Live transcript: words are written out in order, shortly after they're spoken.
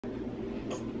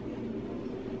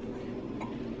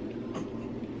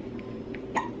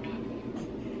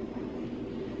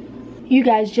You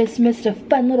guys just missed a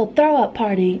fun little throw up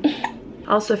party.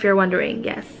 Also, if you're wondering,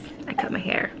 yes, I cut my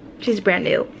hair. She's brand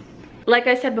new. Like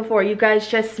I said before, you guys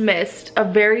just missed a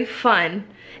very fun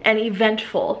and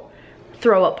eventful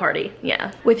throw up party.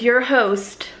 Yeah, with your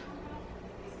host,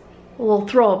 a little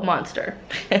throw up monster.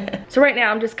 So right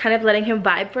now I'm just kind of letting him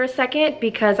vibe for a second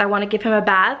because I want to give him a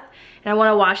bath and I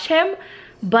want to wash him,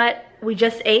 but we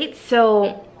just ate,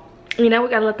 so you know, we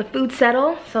gotta let the food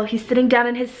settle. So he's sitting down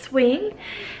in his swing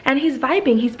and he's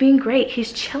vibing, he's being great,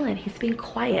 he's chilling, he's being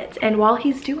quiet. And while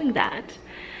he's doing that,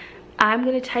 I'm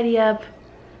gonna tidy up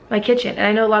my kitchen. And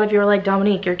I know a lot of you are like,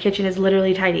 Dominique, your kitchen is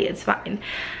literally tidy, it's fine.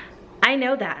 I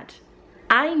know that,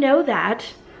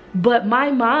 but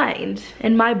my mind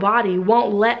and my body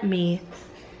won't let me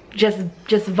just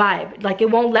vibe. Like, it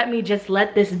won't let me just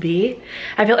let this be.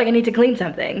 I feel like I need to clean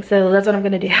something, so that's what I'm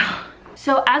gonna do.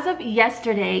 So as of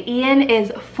yesterday, Ian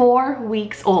is 4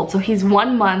 weeks old, so he's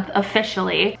 1 month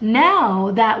officially. Now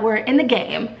that we're in the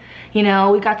game, you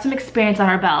know, we got some experience on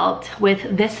our belt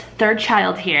with this third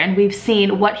child here, and we've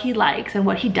seen what he likes and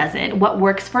what he doesn't, what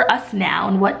works for us now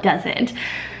and what doesn't.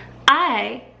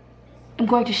 I am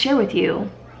going to share with you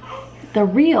the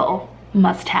real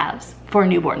must-haves for a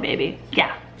newborn baby.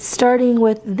 Yeah. Starting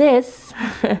with this,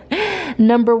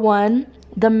 number 1,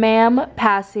 the MAM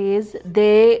Passies.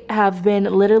 They have been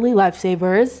literally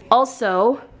lifesavers.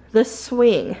 Also, the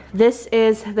swing. This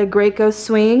is the Graco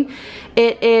swing.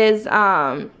 It is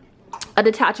a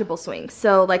detachable swing,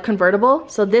 so like convertible.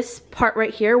 So this part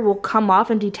right here will come off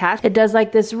and detach. It does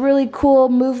like this really cool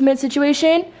movement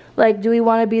situation. Like, do we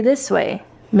want to be this way?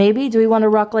 Maybe. Do we want to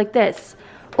rock like this?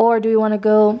 Or do we want to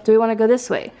go this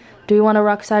way? Do we want to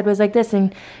rock sideways like this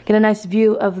and get a nice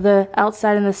view of the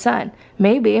outside and the sun?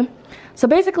 Maybe. So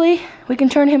basically, we can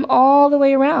turn him all the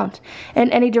way around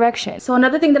in any direction. So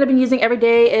another thing that I've been using every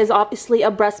day is obviously a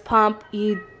breast pump.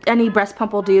 Any breast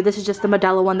pump will do. This is just the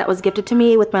Medela one that was gifted to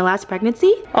me with my last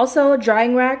pregnancy. Also, a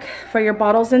drying rack for your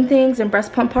bottles and things and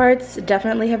breast pump parts.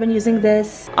 Definitely have been using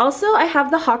this. Also, I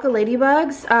have the Haka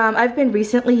Ladybugs. I've been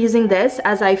recently using this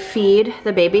as I feed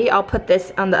the baby. I'll put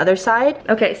this on the other side.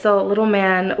 Okay, so little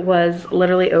man was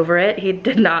literally over it. He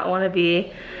did not want to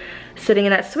be sitting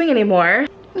in that swing anymore.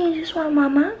 You just want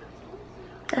mama?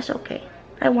 That's okay.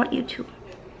 I want you to.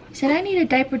 He said, I need a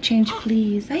diaper change,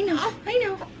 please. I know.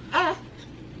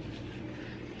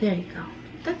 There you go.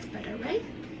 That's better, right?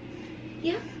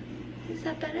 Yeah? Is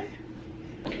that better?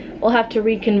 We'll have to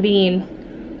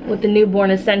reconvene with the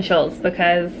newborn essentials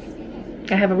because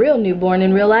I have a real newborn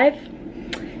in real life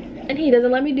and he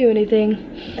doesn't let me do anything.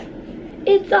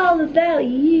 It's all about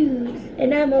you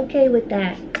and I'm okay with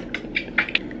that.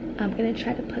 I'm gonna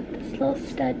try to put this little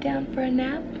stud down for a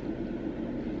nap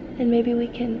and maybe we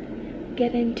can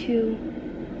get into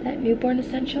that newborn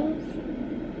essentials,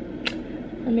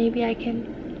 or maybe I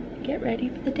can get ready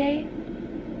for the day.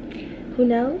 Who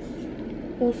knows?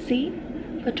 We'll see,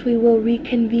 but we will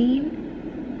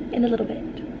reconvene in a little bit.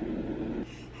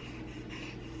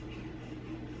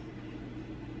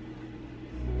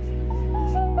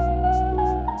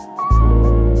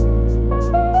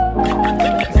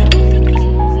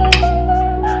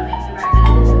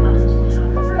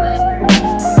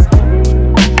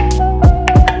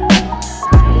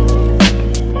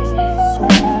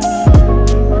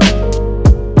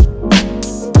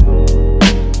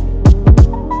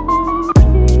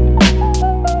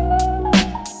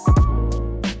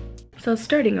 So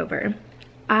starting over,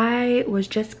 I was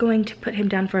just going to put him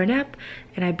down for a nap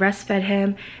and I breastfed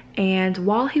him, and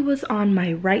while he was on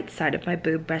my right side of my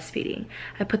boob breastfeeding,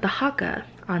 I put the Haka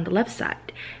on the left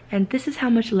side, and this is how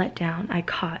much letdown I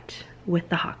caught with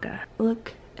the Haka.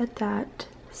 Look at that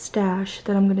stash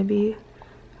that I'm gonna be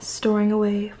storing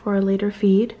away for a later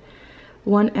feed.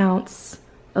 1 ounce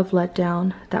of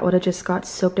letdown that would have just got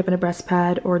soaked up in a breast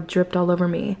pad or dripped all over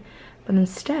me, but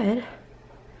instead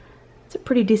it's a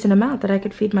pretty decent amount that I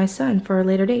could feed my son for a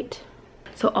later date.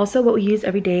 So also what we use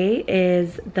every day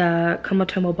is the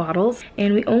Komotomo bottles,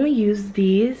 and we only use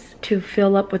these to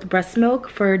fill up with breast milk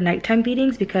for nighttime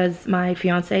feedings because my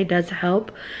fiance does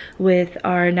help with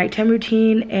our nighttime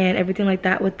routine and everything like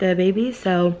that with the baby.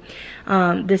 So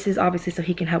this is obviously so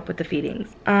he can help with the feedings.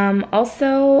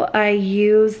 Also, I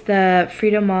use the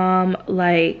Freedom Mom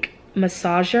like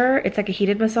massager. It's like a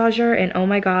heated massager, and oh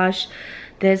my gosh,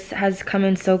 this has come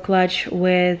in so clutch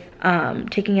with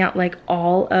taking out like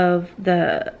all of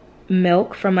the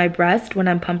milk from my breast when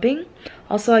I'm pumping.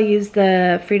 Also, I use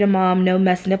the Freedom Mom No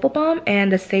Mess Nipple Balm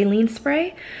and the saline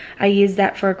spray. I use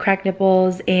that for cracked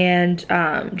nipples and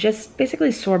just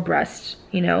basically sore breasts.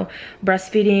 You know,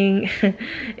 breastfeeding,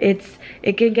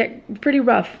 it can get pretty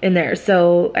rough in there.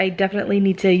 So I definitely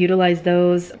need to utilize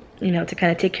those. you know, to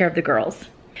kind of take care of the girls.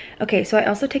 Okay, so I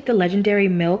also take the Legendary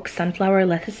Milk Sunflower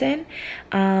Lecithin.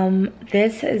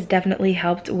 This has definitely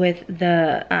helped with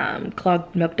the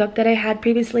clogged milk duct that I had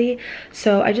previously.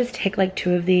 So I just take like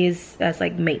 2 of these as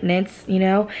like maintenance, you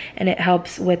know, and it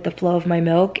helps with the flow of my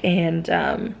milk. And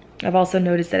I've also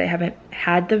noticed that I haven't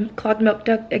had the clogged milk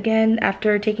duct again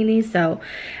after taking these, so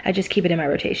I just keep it in my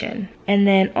rotation. And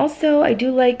then also I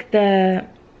do like the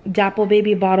Dapple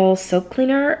Baby Bottle soap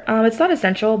cleaner. It's not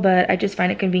essential, but I just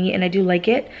find it convenient and I do like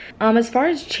it. As far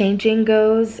as changing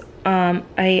goes,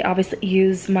 I obviously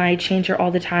use my changer all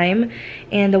the time,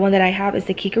 and the one that I have is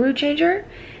the Kikaroo changer.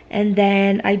 And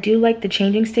then I do like the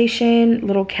changing station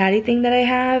little caddy thing that I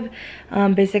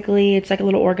have. Basically, it's like a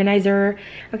little organizer.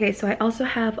 Okay, so I also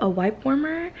have a wipe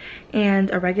warmer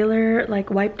and a regular like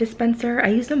wipe dispenser. I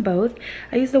use them both.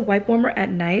 I use the wipe warmer at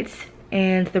night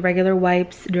and the regular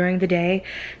wipes during the day,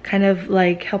 kind of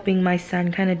like helping my son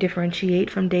kind of differentiate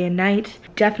from day and night.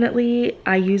 Definitely,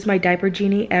 I use my Diaper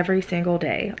Genie every single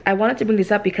day. I wanted to bring this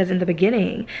up because in the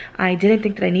beginning, I didn't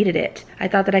think that I needed it. I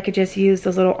thought that I could just use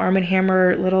those little Arm &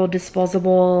 Hammer little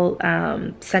disposable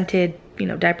scented, you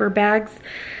know, diaper bags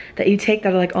that you take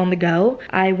that are like on the go.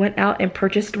 I went out and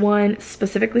purchased one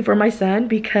specifically for my son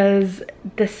because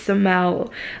the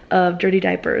smell of dirty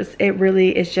diapers, it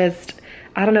really is just,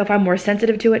 I don't know if I'm more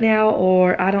sensitive to it now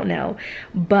or I don't know,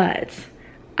 but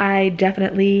I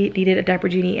definitely needed a Diaper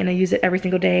Genie and I use it every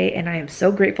single day, and I am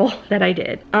so grateful that I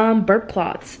did. Burp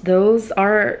cloths, those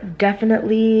are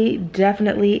definitely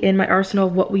in my arsenal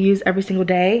of what we use every single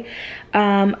day.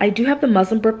 I do have the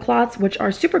muslin burp cloths, which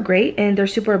are super great and they're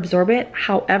super absorbent.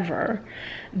 However,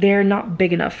 they're not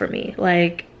big enough for me.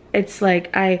 Like, it's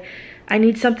like I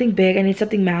need something big, I need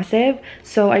something massive.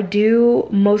 So I do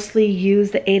mostly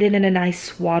use the Aiden and Anais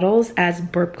Swaddles as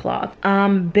burp cloth.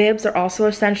 Bibs are also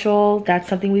essential. That's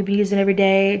something we've been using every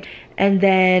day. And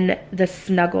then the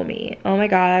Snuggle Me. Oh my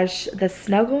gosh, the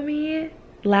Snuggle Me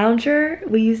lounger,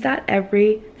 we use that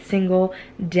every single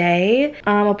day.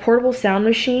 A portable sound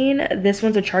machine. This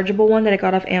one's a chargeable one that I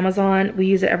got off Amazon. We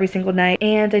use it every single night.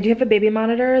 And I do have a baby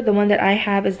monitor. The one that I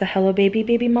have is the Hello Baby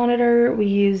baby monitor. We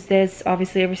use this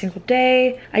obviously every single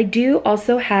day. I do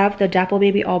also have the Dapple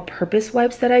Baby all-purpose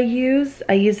wipes that I use.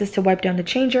 I use this to wipe down the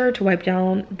changer, to wipe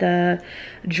down the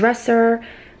dresser,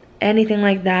 anything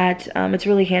like that. It's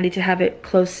really handy to have it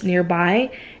close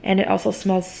nearby, and it also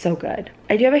smells so good.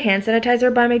 I do have a hand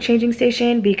sanitizer by my changing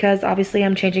station because obviously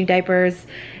I'm changing diapers.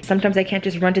 Sometimes I can't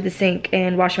just run to the sink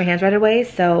and wash my hands right away,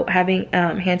 so having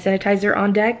hand sanitizer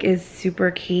on deck is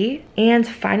super key. And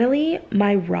finally,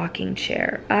 my rocking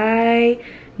chair. I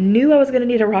knew I was gonna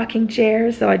need a rocking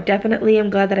chair, so I definitely am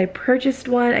glad that I purchased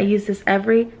one. I use this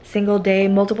every single day,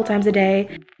 multiple times a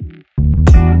day.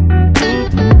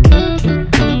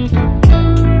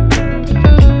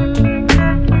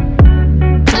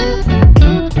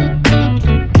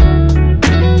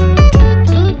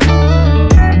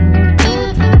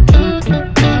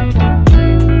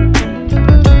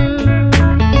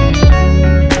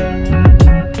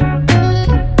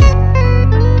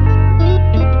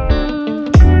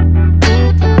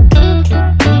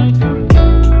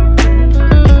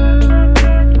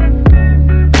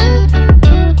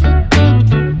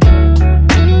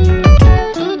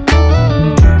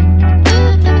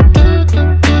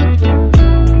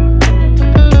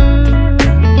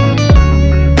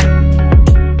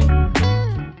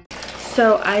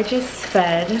 So I just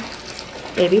fed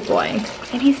baby boy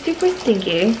and he's super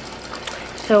stinky.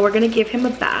 So we're gonna give him a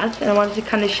bath, and I wanted to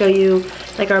kind of show you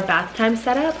like our bath time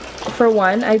setup. For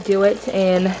one, I do it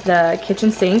in the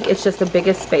kitchen sink. It's just the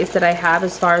biggest space that I have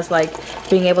as far as like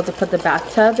being able to put the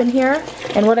bathtub in here.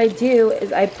 And what I do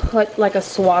is I put like a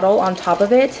swaddle on top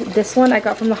of it. This one I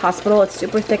got from the hospital. It's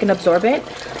super thick and absorbent.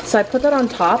 So I put that on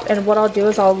top, and what I'll do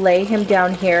is I'll lay him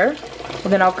down here,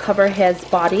 and then I'll cover his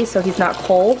body so he's not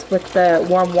cold with the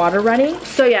warm water running.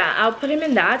 So yeah, I'll put him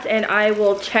in that, and I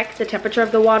will check the temperature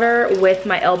of the water with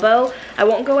my elbow. I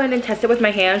won't go in and test it with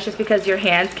my hands just because your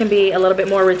hands can be a little bit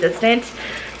more resistant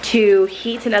to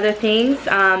heat and other things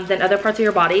than other parts of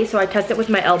your body. So I test it with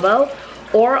my elbow,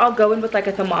 or I'll go in with like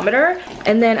a thermometer.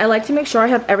 And then I like to make sure I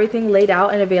have everything laid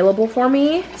out and available for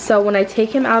me. So when I take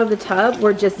him out of the tub,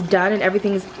 we're just done and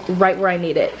everything's right where I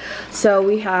need it. So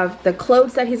we have the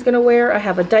clothes that he's gonna wear. I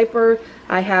have a diaper,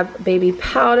 I have baby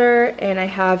powder, and I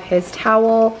have his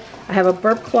towel. I have a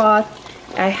burp cloth.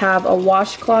 I have a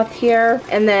washcloth here.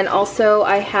 And then also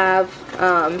I have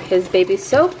his baby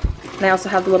soap. And I also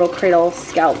have the little Cradle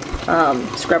scalp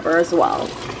scrubber as well.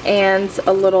 And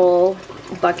a little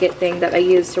bucket thing that I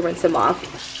use to rinse him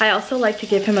off. I also like to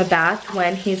give him a bath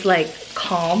when he's like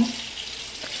calm.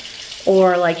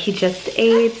 or like he just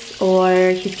ate,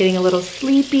 or he's getting a little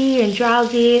sleepy and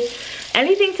drowsy.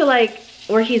 Anything to like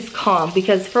where he's calm,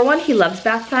 because for one, he loves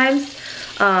bath times,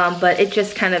 but it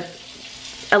just kind of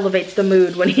elevates the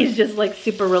mood when he's just like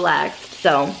super relaxed.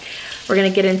 So we're gonna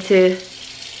get into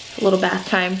a little bath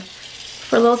time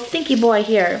for a little stinky boy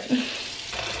here.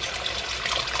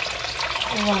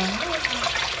 Wow.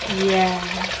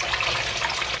 Yeah.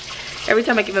 Every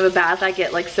time I give him a bath, I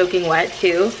get like soaking wet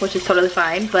too, which is totally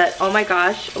fine. But oh my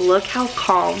gosh, look how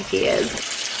calm he is.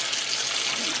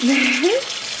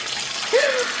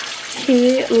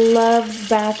 He loves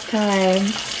bath time.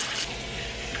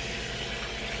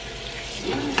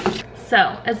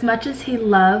 So, as much as he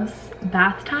loves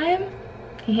bath time,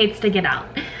 he hates to get out.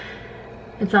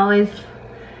 It's always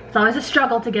a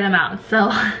struggle to get him out.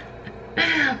 So,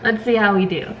 let's see how we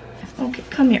do. Okay,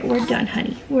 come here. We're done,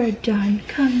 honey. We're done.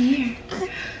 Come here.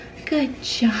 Good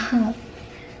job.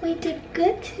 We did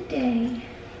good today.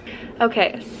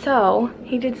 Okay, so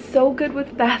he did so good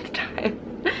with bath time.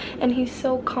 And he's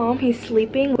so calm. He's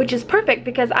sleeping, which is perfect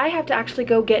because I have to actually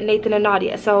go get Nathan and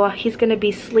Nadia. So he's gonna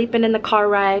be sleeping in the car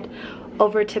ride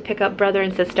over to pick up brother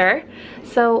and sister.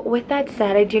 So with that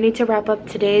said, I do need to wrap up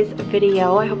today's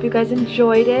video. I hope you guys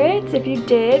enjoyed it. If you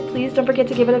did, please don't forget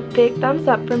to give it a big thumbs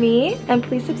up for me, and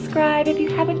please subscribe if you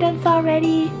haven't done so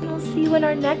already. And we'll see you in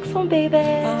our next one, baby.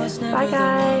 Bye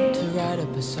guys. To write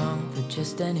up a song for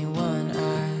just anyone.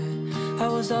 I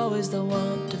was always the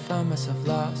one to find myself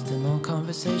lost in long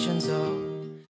conversations. Oh,